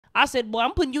I said, boy,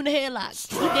 I'm putting you in the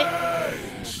headlock.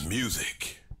 You did.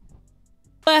 Music.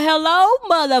 Hello,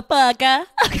 motherfucker.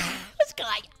 What's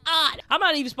going on? I'm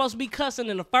not even supposed to be cussing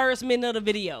in the first minute of the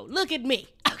video. Look at me.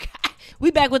 Okay.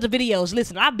 We back with the videos.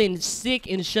 Listen, I've been sick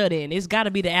and shut in. It's got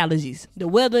to be the allergies. The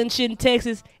weather and shit in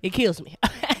Texas, it kills me.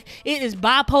 It is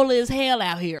bipolar as hell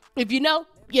out here. If you know,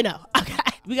 you know. Okay.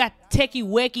 We got Techie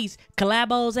Wecky's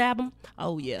Collabos album.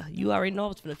 Oh, yeah. You already know I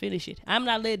was finna finish it. I'm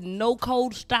not letting no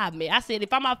cold stop me. I said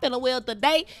if I'm not feeling well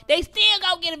today, they still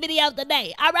gonna get a video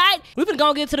today. All right? We finna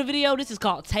go get to the video. This is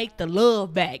called Take the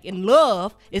Love Back. And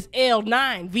love is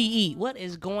L9ve. What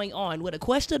is going on? With a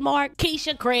question mark?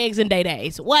 Keisha, Craigs, and Day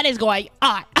Days. What is going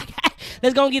on?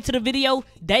 Let's go get to the video.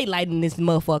 Daylyt in this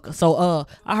motherfucker. So,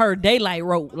 I heard Daylyt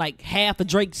wrote like half of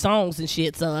Drake's songs and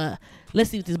shit. So,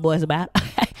 let's see what this boy's about.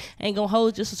 Ain't gonna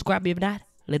hold you. Subscribe if not.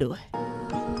 Let's do it.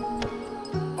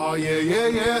 Oh,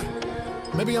 yeah.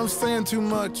 Maybe I'm saying too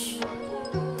much.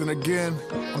 Then again,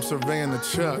 I'm surveying the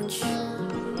church.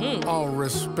 All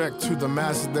respect to the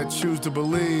masses that choose to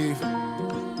believe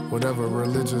whatever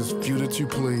religious view that you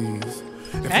please.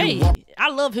 Hey, I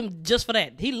love him just for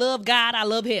that. He loved God. I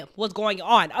love him. What's going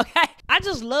on? Okay. I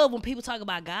just love when people talk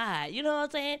about God. You know what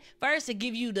I'm saying? First, it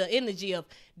give you the energy of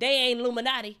they ain't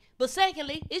Illuminati. But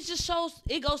secondly, it just shows,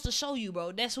 it goes to show you,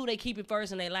 bro, that's who they keep it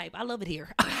first in their life. I love it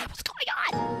here. What's going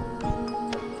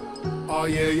on? Oh,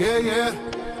 yeah.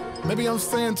 Maybe I'm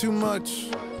saying too much.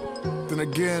 Then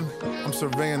again, I'm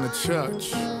surveying the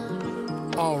church.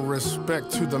 All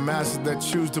respect to the masses that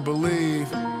choose to believe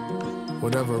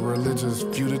whatever religious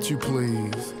view that you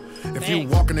please. If you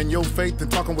walking in your faith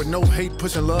and talking with no hate,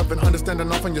 pushing love and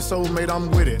understanding off on your soulmate,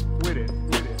 I'm with it.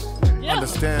 Yeah.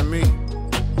 Understand me?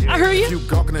 I heard you. If you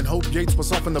gawking and hope Yates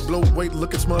was off in the blow weight,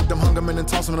 looking smug, them hunger men and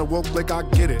tossing in a woke like I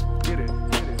get it.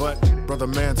 But brother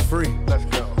man's free. Let's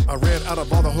go. I read out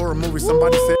of all the horror movies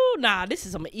somebody said. Nah, this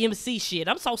is some MC shit.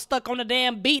 I'm so stuck on the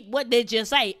damn beat. What did you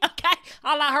say? Okay.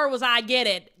 All I heard was I get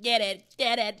it.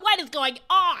 What is going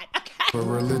on? Okay. A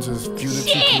religious view that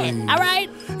you please. All right.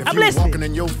 If I'm you listening. walking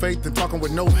in your faith and talking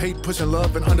with no hate, pushing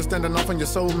love and understanding off on your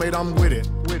soulmate, I'm with it.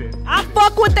 I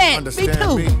fuck with that.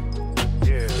 Understand me too. Me?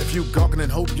 Yeah. If you gawking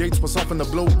and hope Yates was off in the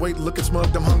blow weight, looking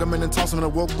smug, them hunger men and tossing in a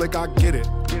woke like I get it.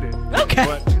 Okay.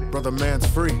 But brother man's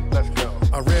free. Let's go.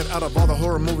 I read out of all the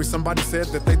horror movies somebody said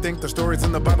that they think the stories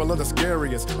in the Bible are the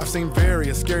scariest. I've seen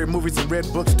various scary movies and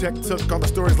read books. Tech took all the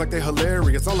stories like they're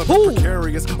hilarious. All of it's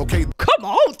precarious. Okay. Come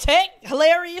on, Tech.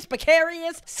 Hilarious,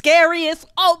 precarious, scariest.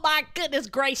 Oh my goodness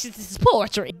gracious, this is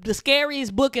poetry. The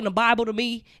scariest book in the Bible to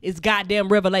me is goddamn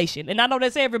Revelation. And I know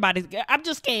that's everybody's. I'm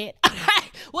just scared.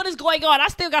 What is going on? I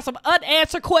still got some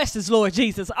unanswered questions, Lord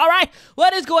Jesus. All right?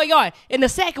 What is going on? And the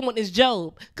second one is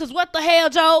Job. Because what the hell,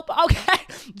 Job? Okay.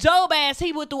 Job ass,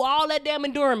 he went through all that damn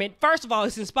endurance. First of all,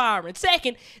 it's inspiring.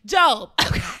 Second, Job.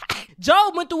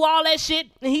 Job went through all that shit,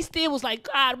 and he still was like,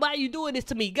 God, why are you doing this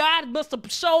to me? God must have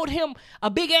showed him a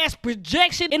big-ass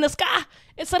projection in the sky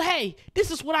and said, hey,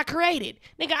 this is what I created.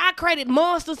 Nigga, I created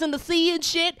monsters in the sea and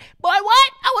shit. Boy,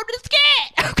 what? I would have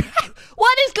been scared.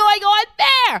 What is going on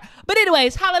there? But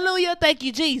anyways, hallelujah. Thank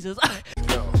you, Jesus.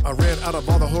 I read out of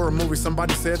all the horror movies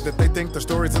somebody said that they think the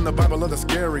stories in the Bible are the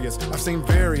scariest. I've seen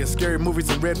various scary movies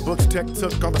and read books. Tech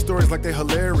took all the stories like they're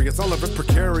hilarious. All of it's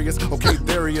precarious. Okay,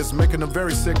 there he is, making them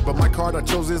very sick, but my card I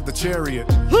chose is the Chariot.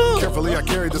 Carefully I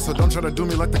carry this, so don't try to do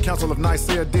me like the Council of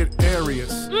Nicaea did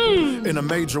Arius. In a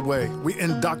major way, we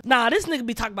Nah, this nigga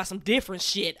be talking about some different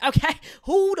shit, okay?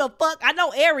 Who the fuck? I know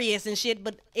Arius and shit,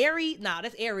 but Aries? Nah,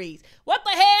 that's Aries. What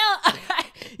the hell?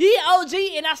 He OG,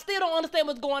 and I still don't understand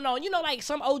what's going on. You know, like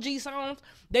some OG songs,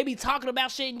 they be talking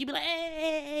about shit, and you be like,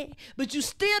 hey, but you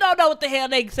still don't know what the hell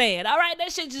they saying. All right,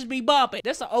 that shit just be bumping.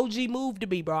 That's an OG move to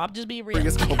be, bro. I'm just being real.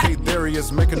 Okay, there he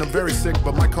is, making them very sick,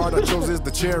 but my card I chose is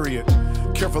the Chariot.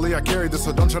 Carefully I carry this,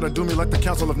 so don't try to do me like the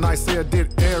Council of Nicaea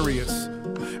did Arius.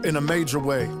 In a major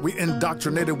way, we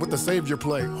indoctrinated with the savior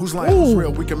play. Who's lying, who's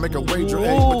real? We can make a wager,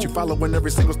 but you following every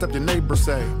single step your neighbors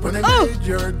say. When they made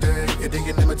your day, you didn't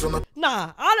get an image on the.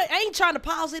 Nah, I ain't trying to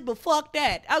pause it, but fuck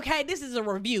that. Okay, this is a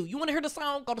review. You want to hear the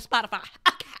song? Go to Spotify.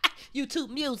 Okay, YouTube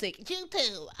Music.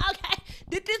 YouTube. Okay,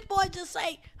 did this boy just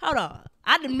say? Hold on,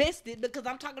 I done missed it because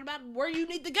I'm talking about where you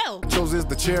need to go. Chose is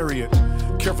the Chariot.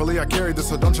 Carefully I carry this,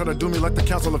 so don't try to do me like the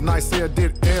Council of Nicaea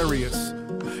did Arius.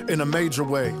 In a major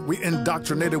way, we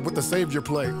indoctrinated with the savior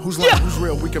play. Who's lying, who's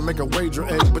real? We can make a wager,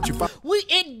 but you. We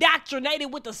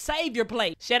indoctrinated with the savior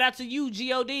play. Shout out to you,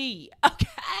 G.O.D.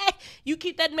 Okay, you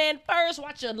keep that man first.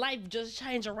 Watch your life just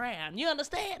change around. You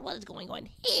understand what is going on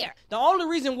here? The only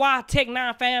reason why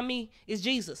N9ne found me is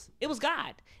Jesus. It was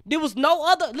God. There was no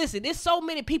other. Listen, there's so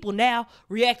many people now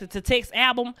reacting to Tech's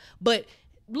album, but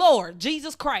Lord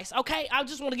Jesus Christ, okay? I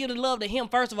just want to give the love to him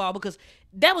first of all, because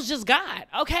that was just God,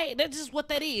 okay? That's just what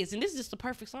that is, and this is just the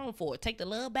perfect song for it. Take the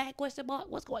love back, question mark,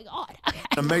 what's going on?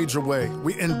 In a major way,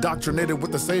 we indoctrinated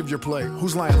with the savior play.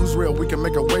 Who's lying, who's real, we can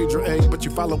make a wager, eh? But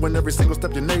you following every single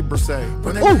step your neighbors say.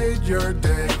 When they made your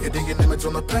day, editing an image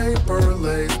on the paper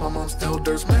lays. My mom's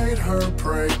elders made her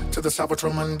pray to the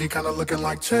Salvatore Mundi, kinda looking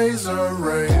like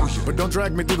Cesare. But don't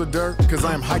drag me through the dirt, cause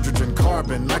I am hydrogen,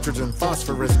 carbon, nitrogen,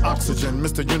 phosphorus, oxygen,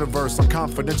 Mr. Universe. I'm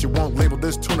confident you won't label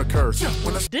this tuna curse.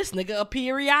 This nigga a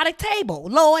periodic table.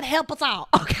 Lord help us all.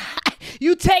 Okay.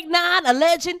 You take N9ne, a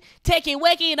legend, Techie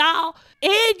Wacky and all,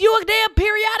 and you a damn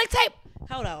periodic table.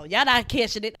 Hold on, y'all not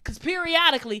catching it, because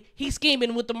periodically he's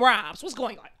scheming with them rhymes. What's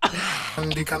going on?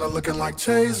 And he kinda looking like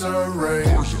Cesare.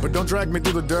 But don't drag me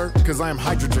through the dirt, cause I am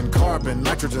hydrogen, carbon,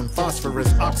 nitrogen,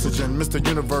 phosphorus, oxygen, Mr.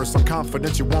 Universe. I'm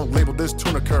confident you won't label this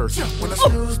tuna curse. When the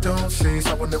snooze don't cease,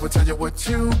 I will never tell you what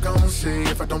you gon' see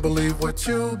if I don't believe what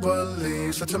you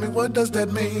believe. So tell me, what does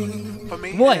that mean for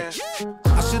me? What?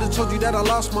 I should've told you that I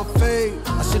lost my faith.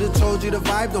 I should've told you the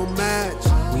vibe don't match.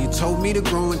 When you told me to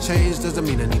grow and change, doesn't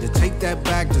mean I need to take that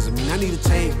back. Doesn't mean I need to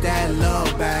take that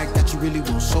love back that you really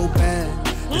want so bad.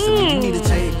 Doesn't mean you need to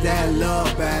take that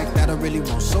love back that I really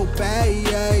want so bad.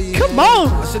 Yeah, yeah. Come on.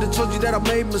 I should've told you that I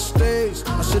made mistakes.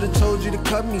 I should've told you to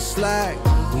cut me slack.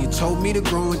 When you told me to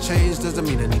grow and change, doesn't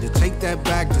mean I need to take that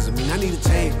back. Doesn't mean I need to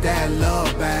take that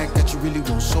love back that you really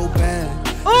want so bad.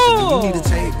 Doesn't mean you need to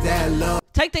take that love.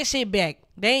 Take that shit back.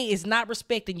 They is not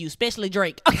respecting you, especially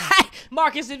Drake. Okay,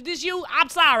 Marcus, if this you, I'm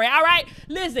sorry. All right,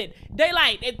 listen,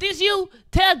 Daylyt, if this you,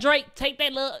 tell Drake take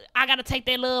that love. I gotta take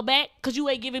that love back because you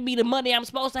ain't giving me the money I'm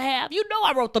supposed to have. You know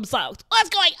I wrote them songs. What's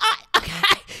going on?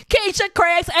 Okay, Keisha,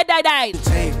 Craig, and N9ne.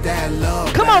 Take that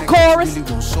love. Come back on, chorus.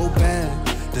 Really want so bad.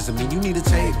 Doesn't mean you need to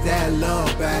take that love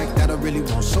back that I really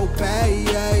want so bad,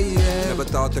 yeah, yeah. Never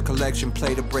thought the collection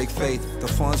played to break faith. The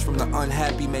funds from the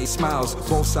unhappy made smiles.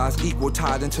 Both sides equal,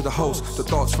 tied into the host. The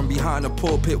thoughts from behind the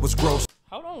pulpit was gross.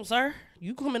 Hold on, sir.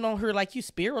 You coming on here like you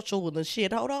spiritual and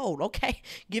shit. Hold on, okay?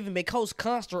 Giving me Coast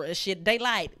Constra and shit.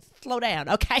 Daylyt, slow down,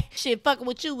 okay? Shit, fucking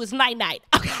with you is N9ne,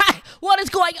 okay? What is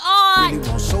going on? Really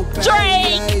want so bad,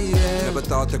 Drake! yeah, yeah. Never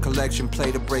thought the collection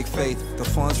played to break faith. The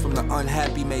funds from the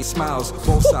unhappy made smiles.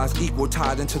 Both sides equal,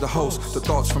 tied into the host. The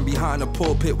thoughts from behind the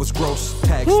pulpit was gross.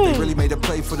 Tax, they really made a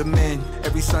play for the men.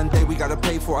 Every Sunday we gotta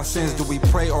pay for our sins. Do we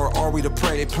pray or are we to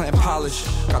pray? They plant polish.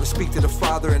 Gotta speak to the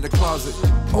Father in the closet.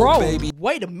 Bro, Oh, baby.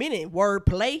 wait a minute,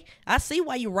 wordplay. I see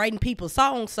why you're writing people's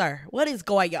songs, sir. What is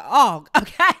going on?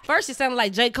 Okay. First you sounded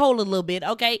like J. Cole a little bit,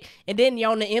 okay? And then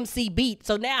you're on the MC beat,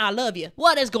 so now I love you.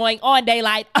 What is going on,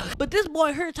 Daylyt? But this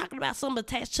boy here talking about something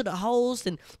attached to the host,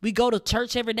 and we go to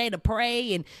church every day to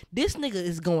pray, and this nigga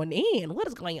is going in. What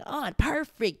is going on?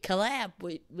 Perfect collab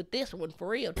with this one, for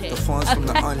real. The funds from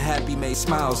the unhappy made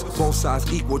smiles. Both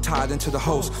sides equal, tied into the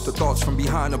host. The thoughts from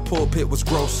behind the pulpit was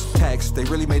gross. Tax, they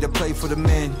really made a play for the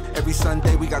men. Every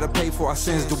Sunday we gotta pay for our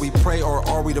sins. Do we pray or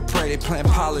are we to pray? They plant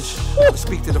polish. Gotta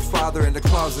speak to the Father in the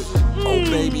closet. Oh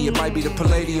baby, it might be the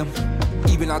palladium.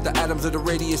 Even out the atoms of the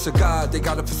radius of God, they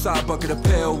got a facade bucket, a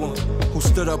pale one who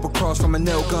stood up across from a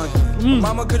nail gun.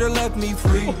 Mama could have left me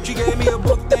free. She gave me a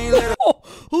book, they ain't let her.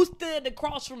 Who stood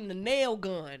across from the nail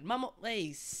gun? Mama,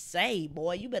 hey, say,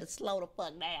 boy, you better slow the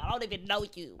fuck down. I don't even know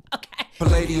you. Okay.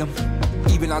 Palladium.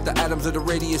 Even out the atoms of the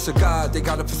radius of God, they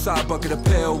got a facade bucket, a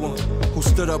pale one who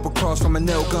stood up across from a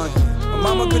nail gun.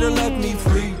 Mama could have left me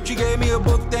free. She gave me a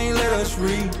book, they ain't let us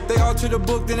read. They altered the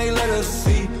book, then they let us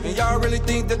see. And y'all really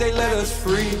think that they let us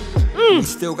free? We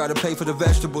still gotta pay for the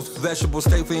vegetables. Vegetables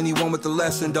stay for anyone with the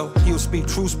lesson, though. He'll speak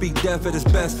truth, speak death at his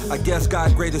best. I guess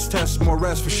God greatest test, more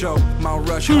rest for show. Mount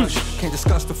Rush, hush. Can't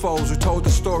discuss the foes who told the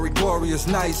story. Glorious,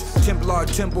 nice. Templar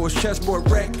temple is chessboard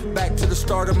wreck. Back to the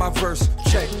start of my verse.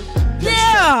 Check.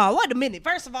 Yeah, wait a minute.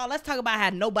 First of all, let's talk about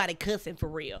how nobody cussing for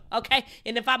real, okay?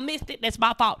 And if I missed it, that's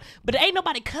my fault. But there ain't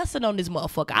nobody cussing on this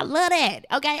motherfucker. I love that,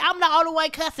 okay? I'm the only one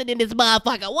cussing in this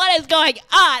motherfucker. What is going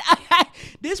on? Okay,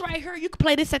 this right here, you can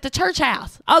play this at the church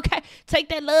house, okay? Take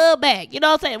that love back. You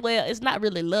know what I'm saying? Well, it's not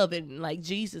really loving like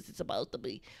Jesus is supposed to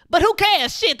be. But who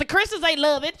cares? Shit, the Christians ain't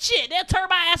loving. Shit, they'll turn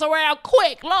my ass around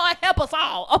quick. Lord, help us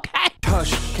all, okay?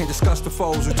 Hush, can't discuss the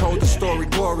foes who told the story.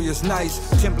 Glorious,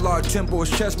 nice. Templar temple is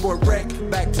chessboard wreck.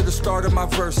 Back to the start of my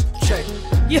verse. Check.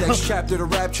 Next chapter, the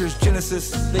rapture is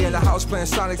Genesis. They in the house playing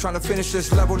Sonic, trying to finish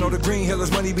this level. Know the green hillers,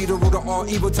 money be the root of all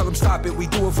evil. Tell them stop it. We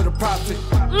do it for the profit.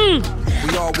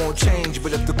 We all won't change,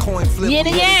 but if the coin flip, we head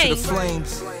into the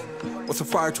flames. What's a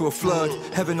fire to a flood?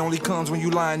 Heaven only comes when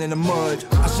you lying in the mud.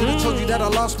 I should've told you that I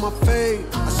lost my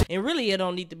faith. And really, it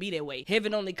don't need to be that way.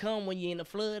 Heaven only come when you're in the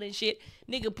flood and shit.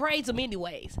 Nigga, praise him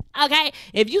anyways. Okay?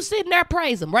 If you sitting there,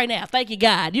 praise him right now. Thank you,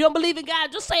 God. You don't believe in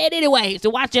God, just say it anyways to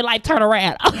watch your life turn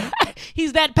around.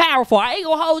 He's that powerful. I ain't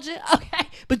gonna hold you. Okay?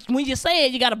 But when you say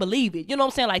it, you gotta believe it. You know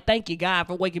what I'm saying? Like, thank you, God,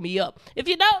 for waking me up. If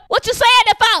you don't, what you saying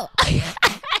it for?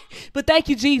 But thank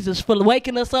you, Jesus, for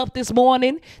waking us up this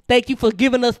morning. Thank you for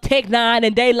giving us N9ne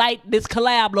and Daylyt, this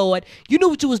collab, Lord. You knew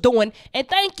what you was doing. And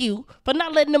thank you for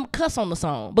not letting them cuss on the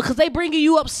song, because they bringing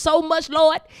you up so much,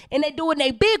 Lord, and they doing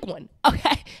a big one.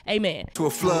 Okay? Amen. To a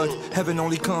flood, heaven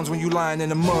only comes when you lying in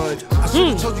the mud. I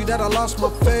should've told you that I lost my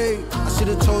faith. I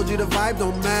should've told you the vibe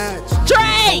don't match.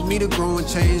 Drake! Told me to grow and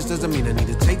change doesn't mean I need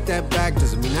to take that back.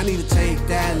 Doesn't mean I need to take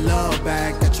that love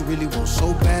back that you really want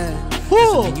so bad.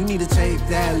 Doesn't mean you need to take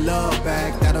that love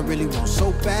back that I really want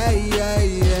so bad. Yeah,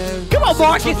 yeah. Come on,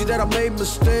 Marcus. I told you that I made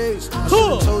mistakes. I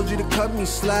should've told you to cut me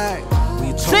slack. When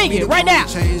you told Sing me it to right grow now.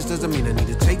 and change doesn't mean I need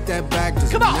to take that back. Doesn't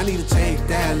Come mean on. I need to take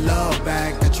that love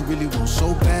back that you really want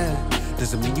so bad.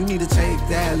 Doesn't mean you need to take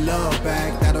that love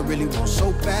back that I really want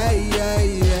so bad. Yeah,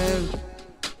 yeah.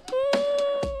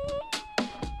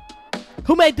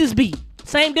 Who made this beat?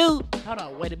 Same dude? Hold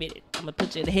on, wait a minute. I'm gonna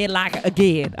put you in the headlock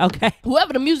again, okay?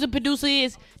 Whoever the music producer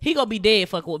is, he gonna be dead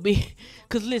fucking with me.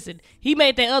 Cause listen, he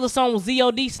made that other song with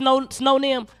Z.O.D.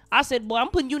 N9ne. I said, boy, I'm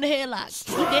putting you in the headlock.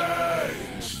 Do that.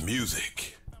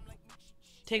 Music.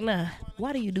 N9ne,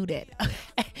 why do you do that?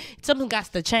 Something got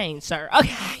to change, sir.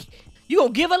 Okay. You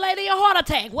gonna give a lady a heart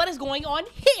attack. What is going on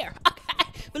here? Okay.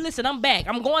 But listen, I'm back.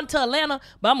 I'm going to Atlanta,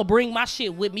 but I'm gonna bring my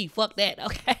shit with me. Fuck that,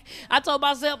 okay? I told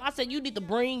myself, I said, you need to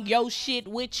bring your shit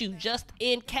with you just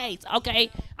in case,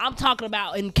 okay? I'm talking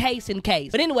about in case.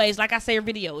 But anyways, like I say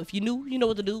every video, if you're new, you know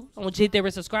what to do. I want you to hit that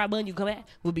red subscribe button. You come back.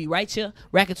 We'll be right here,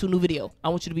 racking to a new video. I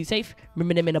want you to be safe.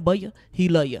 Remember them in above you. He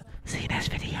love you. See you next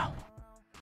video.